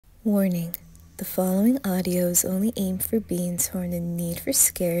Warning: the following audio is only aimed for beings who are in the need for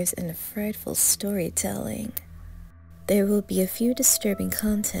scares and frightful storytelling. There will be a few disturbing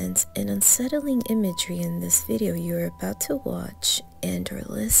contents and unsettling imagery in this video you are about to watch and/or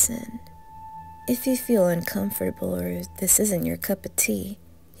listen. If you feel uncomfortable or this isn't your cup of tea,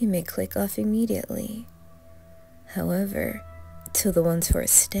 you may click off immediately. However, to the ones who are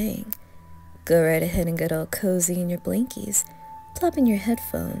staying, go right ahead and get all cozy in your blankies, plop in your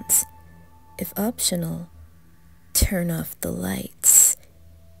headphones. If optional, turn off the lights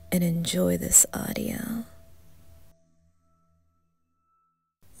and enjoy this audio.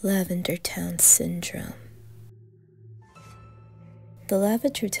 Lavender Town Syndrome. The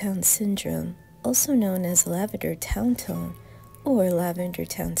Lavender Town Syndrome, also known as Lavender Town Tone or Lavender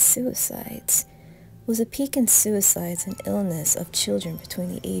Town Suicides, was a peak in suicides and illness of children between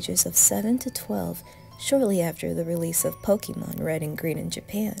the ages of 7 to 12 shortly after the release of Pokemon Red and Green in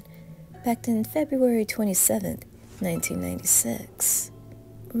Japan, back in February 27, 1996.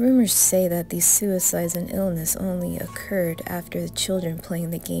 Rumors say that these suicides and illness only occurred after the children playing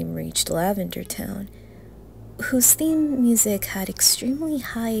the game reached Lavender Town, whose theme music had extremely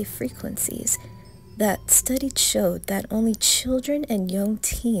high frequencies that studies showed that only children and young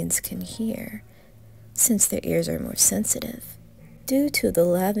teens can hear, since their ears are more sensitive. Due to the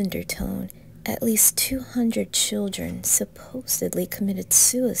lavender tone, at least 200 children supposedly committed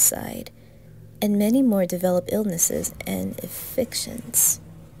suicide, and many more developed illnesses and afflictions.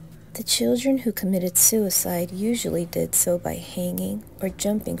 The children who committed suicide usually did so by hanging or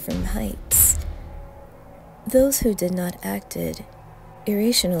jumping from heights. Those who did not acted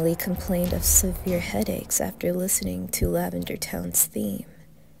irrationally complained of severe headaches after listening to Lavender Town's theme.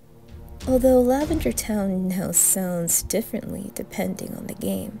 Although Lavender Town now sounds differently depending on the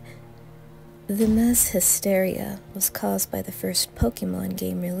game, the mass hysteria was caused by the first Pokemon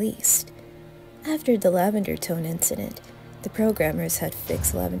game released. After the Lavender Tone incident, the programmers had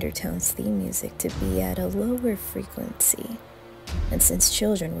fixed Lavender Town's theme music to be at a lower frequency, and since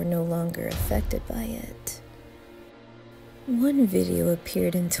children were no longer affected by it. One video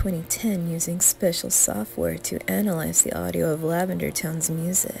appeared in 2010 using special software to analyze the audio of Lavender Town's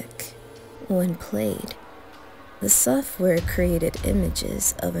music. When played, the software created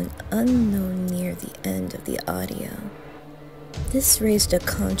images of an unknown near the end of the audio. This raised a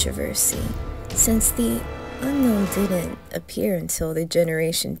controversy, since the unknown didn't appear until the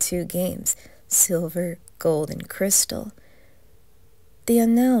Generation 2 games, Silver, Gold, and Crystal. The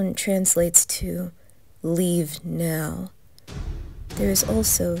unknown translates to "leave now." There is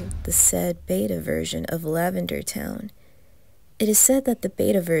also the said beta version of Lavender Town. It is said that the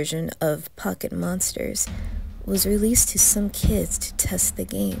beta version of Pocket Monsters was released to some kids to test the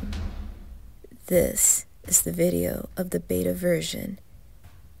game. This is the video of the beta version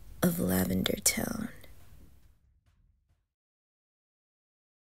of Lavender Town.